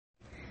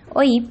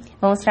Oi,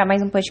 vamos para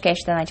mais um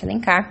podcast da Nath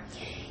Alencar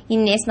e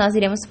nesse nós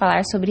iremos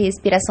falar sobre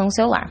respiração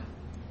celular.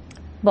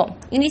 Bom,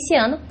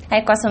 iniciando, a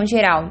equação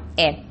geral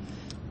é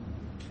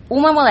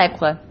uma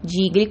molécula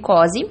de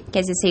glicose, que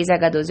é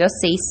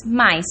 16H12O6,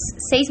 mais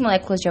 6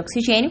 moléculas de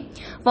oxigênio,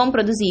 vão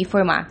produzir e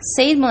formar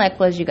 6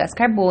 moléculas de gás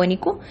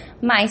carbônico,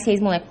 mais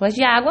 6 moléculas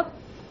de água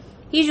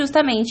e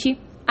justamente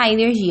a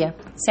energia,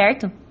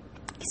 certo?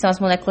 Que são as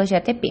moléculas de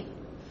ATP.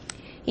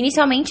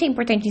 Inicialmente é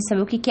importante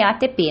saber o que é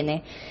ATP,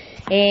 né?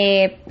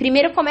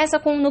 Primeiro começa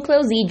com um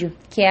nucleosídeo,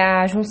 que é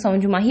a junção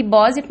de uma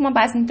ribose com uma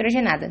base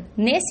nitrogenada.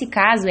 Nesse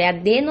caso é a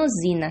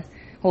adenosina,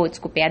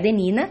 é a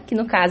adenina, que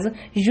no caso,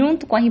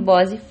 junto com a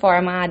ribose,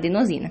 forma a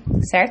adenosina,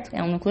 certo?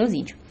 É um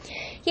nucleosídeo.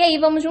 E aí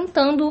vamos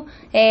juntando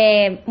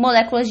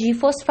moléculas de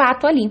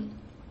fosfato ali.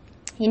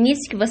 E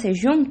nisso que você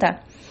junta,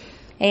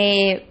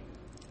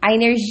 a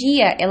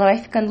energia ela vai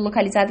ficando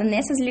localizada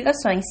nessas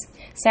ligações,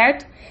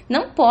 certo?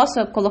 Não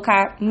posso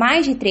colocar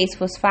mais de 3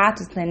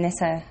 fosfatos, né,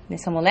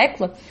 nessa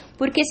molécula,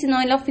 porque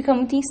senão ela fica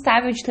muito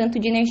instável de tanto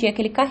de energia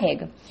que ele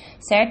carrega,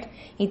 certo?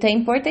 Então é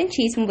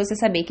importantíssimo você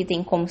saber que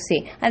tem como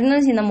ser a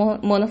adenosina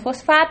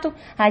monofosfato,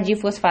 a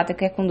difosfato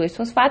que é com 2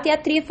 fosfatos e a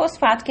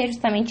trifosfato que é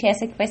justamente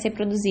essa que vai ser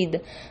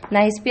produzida na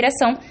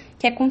respiração,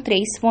 que é com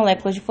 3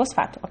 moléculas de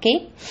fosfato,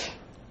 ok?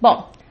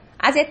 Bom,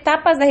 as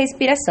etapas da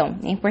respiração.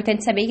 É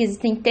importante saber que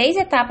existem 3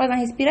 etapas na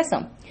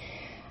respiração.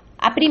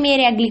 A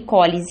primeira é a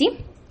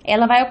glicólise.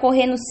 Ela vai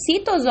ocorrer no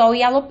citosol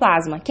e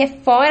aloplasma, que é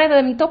fora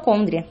da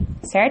mitocôndria,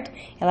 certo?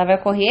 Ela vai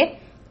ocorrer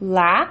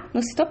lá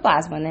no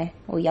citoplasma, né?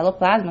 O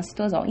aloplasma,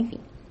 citosol, enfim.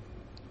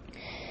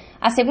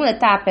 A segunda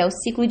etapa é o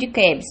ciclo de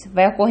Krebs.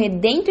 Vai ocorrer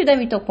dentro da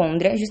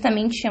mitocôndria,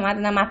 justamente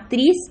chamada na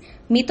matriz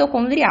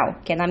mitocondrial,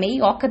 que é na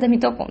meioca da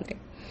mitocôndria.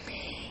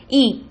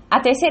 E a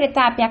terceira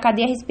etapa é a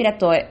cadeia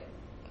respiratória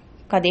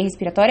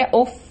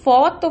ou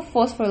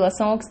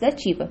fotofosforilação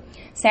oxidativa,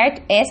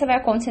 certo? Essa vai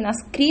acontecer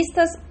nas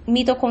cristas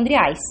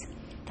mitocondriais,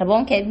 tá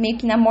bom? Que é meio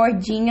que na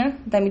mordinha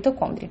da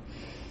mitocôndria.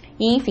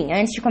 E, enfim,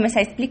 antes de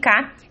começar a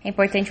explicar, é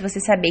importante você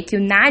saber que o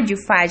NAD e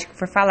o FAD que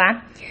for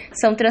falar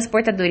são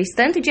transportadores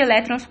tanto de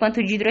elétrons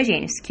quanto de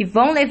hidrogênios, que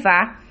vão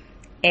levar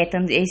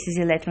esses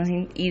elétrons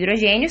e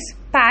hidrogênios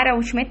para a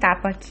última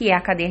etapa, que é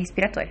a cadeia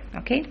respiratória,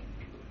 ok?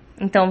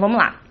 Então, vamos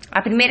lá.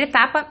 A primeira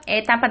etapa é a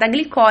etapa da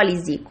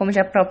glicólise, como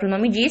já o próprio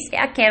nome diz,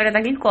 é a quebra da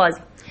glicose.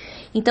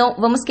 Então,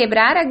 vamos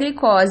quebrar a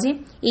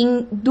glicose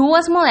em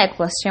 2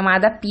 moléculas,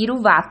 chamada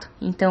piruvato.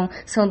 Então,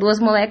 são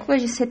 2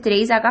 moléculas de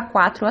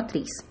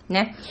C3H4O3,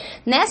 né?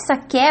 Nessa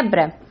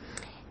quebra,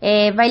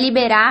 vai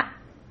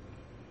liberar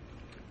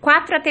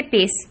 4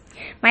 ATPs,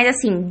 mas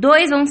assim,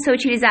 2 vão ser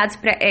utilizados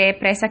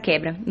para essa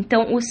quebra.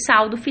 Então, o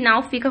saldo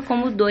final fica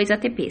como 2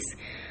 ATPs,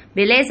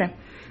 beleza?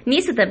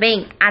 Nisso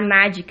também, a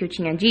NAD que eu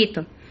tinha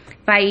dito,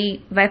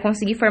 vai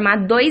conseguir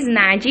formar 2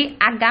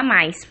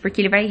 NAD-H+,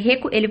 porque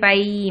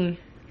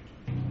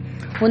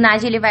o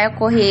NAD ele vai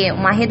ocorrer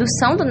uma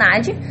redução do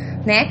NAD,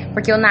 né?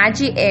 Porque o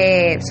NAD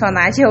só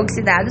NAD é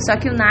oxidado, só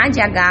que o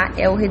NAD-H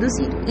é o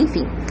reduzido,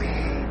 enfim.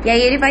 E aí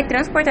ele vai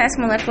transportar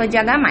essa molécula de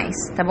H+,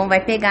 tá bom?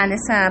 Vai pegar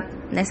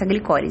nessa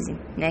glicólise,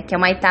 né? Que é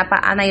uma etapa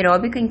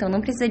anaeróbica, então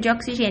não precisa de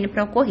oxigênio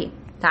para ocorrer,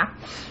 tá?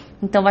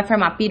 Então vai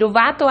formar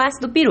piruvato ou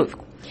ácido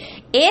pirúvico.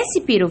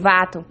 Esse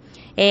piruvato,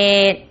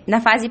 na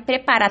fase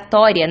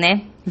preparatória,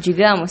 né?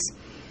 Digamos,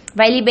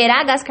 vai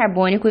liberar gás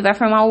carbônico e vai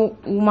formar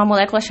uma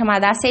molécula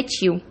chamada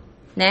acetil,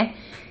 né?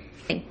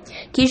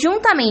 Que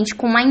juntamente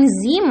com uma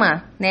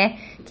enzima, né?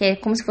 Que é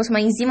como se fosse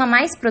uma enzima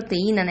mais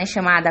proteína, né?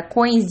 Chamada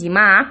coenzima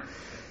A,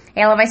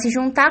 ela vai se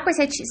juntar com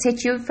esse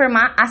acetil e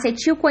formar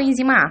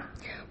acetilcoenzima A.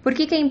 Por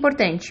que é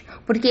importante?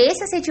 Porque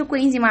esse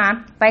acetilcoenzima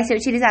A vai ser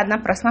utilizado na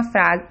próxima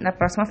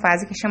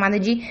fase, que é chamada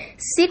de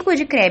ciclo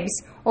de Krebs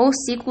ou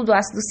ciclo do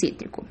ácido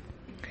cítrico.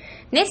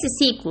 Nesse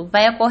ciclo,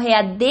 vai ocorrer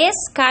a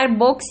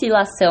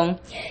descarboxilação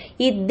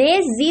e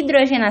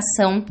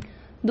desidrogenação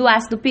do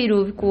ácido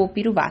pirúvico ou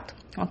piruvato,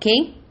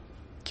 ok?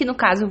 Que no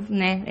caso,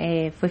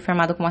 né, foi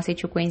formado como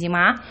acetilcoenzima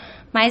A,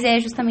 mas é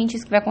justamente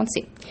isso que vai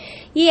acontecer.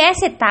 E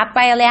essa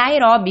etapa, ela é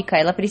aeróbica,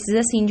 ela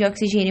precisa sim de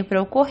oxigênio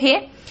para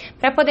ocorrer,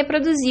 para poder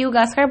produzir o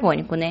gás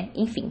carbônico, né?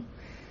 Enfim.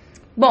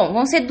 Bom,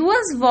 vão ser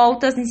 2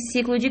 voltas nesse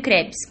ciclo de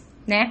Krebs,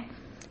 né?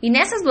 E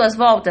nessas 2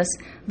 voltas,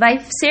 vai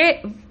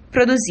ser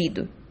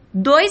produzido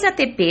 2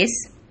 ATPs,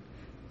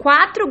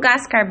 4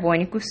 gás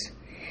carbônicos,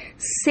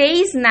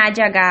 6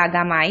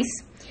 NADH+,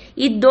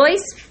 e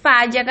 2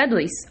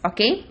 FADH2,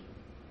 ok?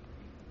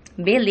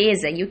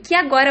 Beleza, e o que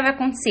agora vai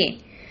acontecer?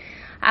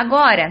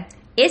 Agora,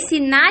 esse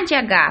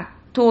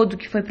NADH todo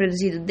que foi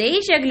produzido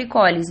desde a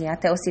glicólise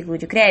até o ciclo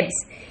de Krebs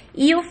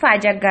e o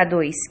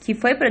FADH2 que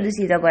foi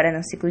produzido agora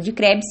no ciclo de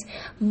Krebs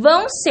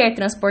vão ser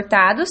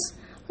transportados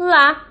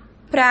lá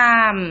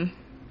para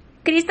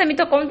crista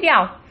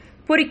mitocondrial.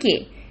 Por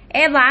quê?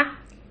 É lá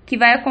que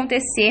vai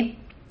acontecer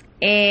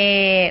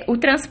o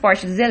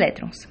transporte dos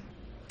elétrons.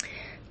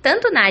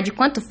 Tanto o NAD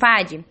quanto o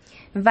FAD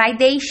vai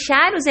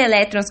deixar os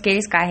elétrons que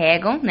eles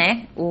carregam,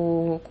 né,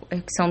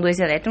 que são 2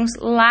 elétrons,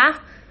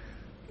 lá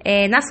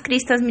nas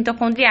cristas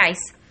mitocondriais,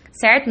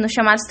 certo? Nos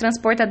chamados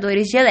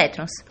transportadores de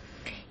elétrons.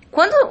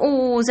 Quando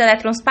os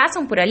elétrons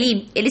passam por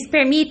ali, eles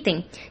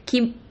permitem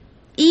que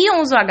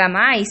íons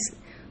OH+,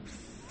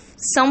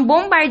 são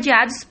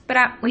bombardeados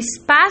para o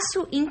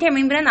espaço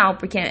intermembranal,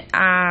 porque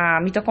a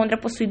mitocôndria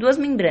possui duas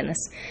membranas,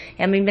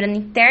 é a membrana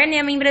interna e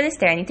a membrana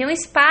externa, e tem um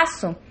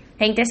espaço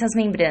entre essas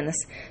membranas,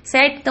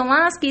 certo? Então,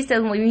 lá nas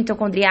pistas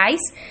mitocondriais,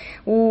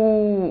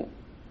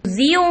 os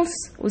íons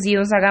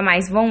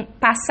OH+, vão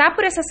passar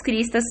por essas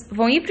cristas,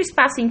 vão ir para o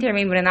espaço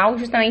intermembranal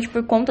justamente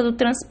por conta do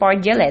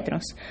transporte de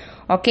elétrons,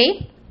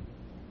 ok?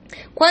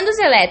 Quando os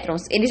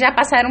elétrons, eles já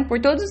passaram por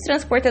todos os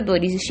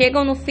transportadores e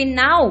chegam no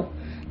final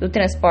do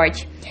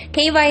transporte,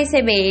 quem vai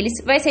receber eles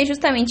vai ser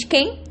justamente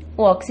quem?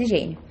 O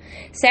oxigênio,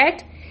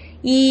 certo?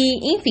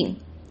 E, enfim,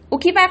 o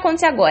que vai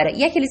acontecer agora?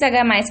 E aqueles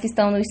H+, que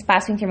estão no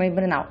espaço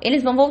intermembranal?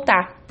 Eles vão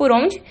voltar por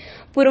onde?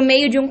 Por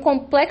meio de um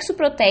complexo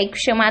proteico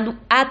chamado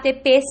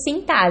ATP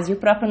sintase. O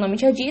próprio nome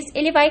já diz,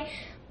 ele vai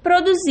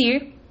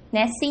produzir,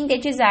 né,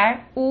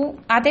 sintetizar o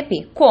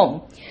ATP.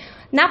 Como?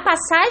 Na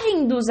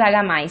passagem dos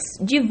H+,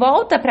 de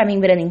volta para a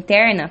membrana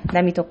interna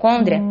da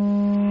mitocôndria,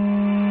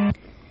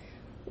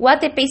 o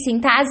ATP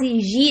sintase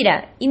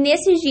gira e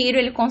nesse giro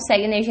ele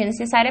consegue a energia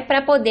necessária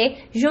para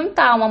poder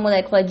juntar uma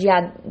molécula de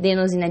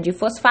adenosina de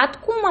fosfato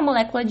com uma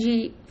molécula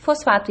de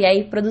fosfato e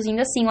aí produzindo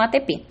assim o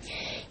ATP.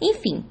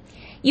 Enfim,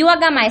 e o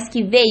H+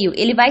 que veio,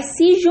 ele vai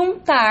se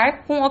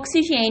juntar com o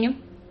oxigênio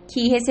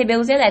que recebeu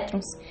os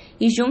elétrons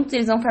e juntos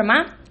eles vão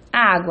formar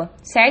a água,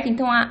 certo?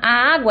 Então a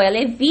água, ela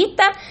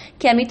evita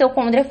que a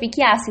mitocôndria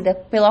fique ácida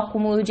pelo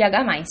acúmulo de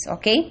H+,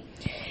 ok?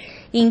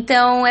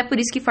 Então é por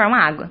isso que forma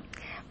água.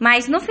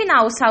 Mas no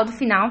final, o saldo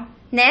final,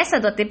 nessa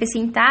do ATP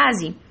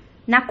sintase,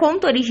 na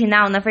conta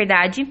original, na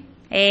verdade,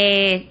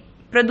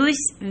 produz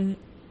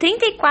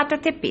 34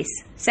 ATPs,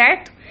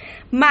 certo?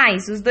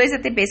 Mais os 2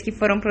 ATPs que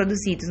foram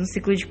produzidos no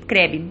ciclo de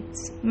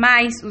Krebs,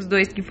 mais os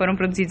 2 que foram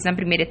produzidos na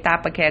primeira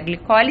etapa, que é a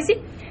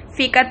glicólise,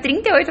 fica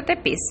 38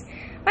 ATPs.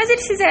 Mas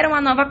eles fizeram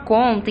uma nova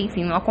conta,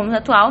 enfim, uma conta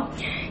atual,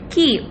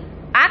 que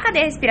a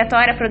cadeia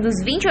respiratória produz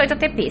 28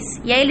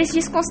 ATPs. E aí eles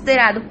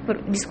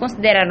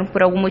desconsideraram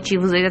por algum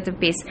motivo os 2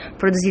 ATPs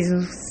produzidos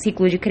no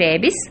ciclo de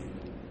Krebs.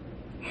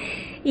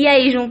 E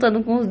aí,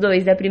 juntando com os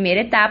 2 da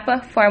primeira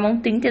etapa,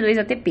 formam 32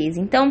 ATPs.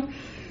 Então,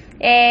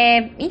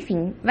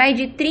 enfim, vai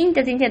de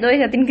 30,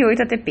 32 a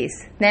 38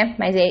 ATPs, né?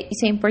 Mas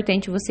isso é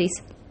importante vocês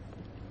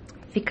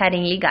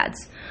ficarem ligados,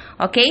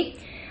 ok?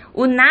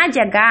 O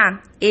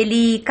NADH,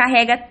 ele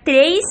carrega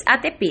 3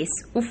 ATPs.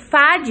 O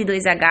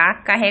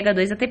FAD2H carrega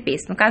 2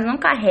 ATPs. No caso, não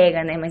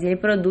carrega, né? Mas ele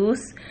produz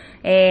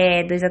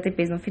 2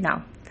 ATPs no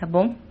final, tá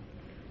bom?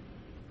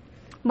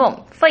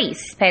 Bom, foi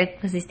isso. Espero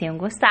que vocês tenham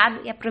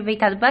gostado e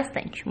aproveitado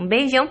bastante. Um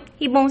beijão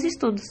e bons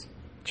estudos.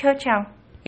 Tchau, tchau.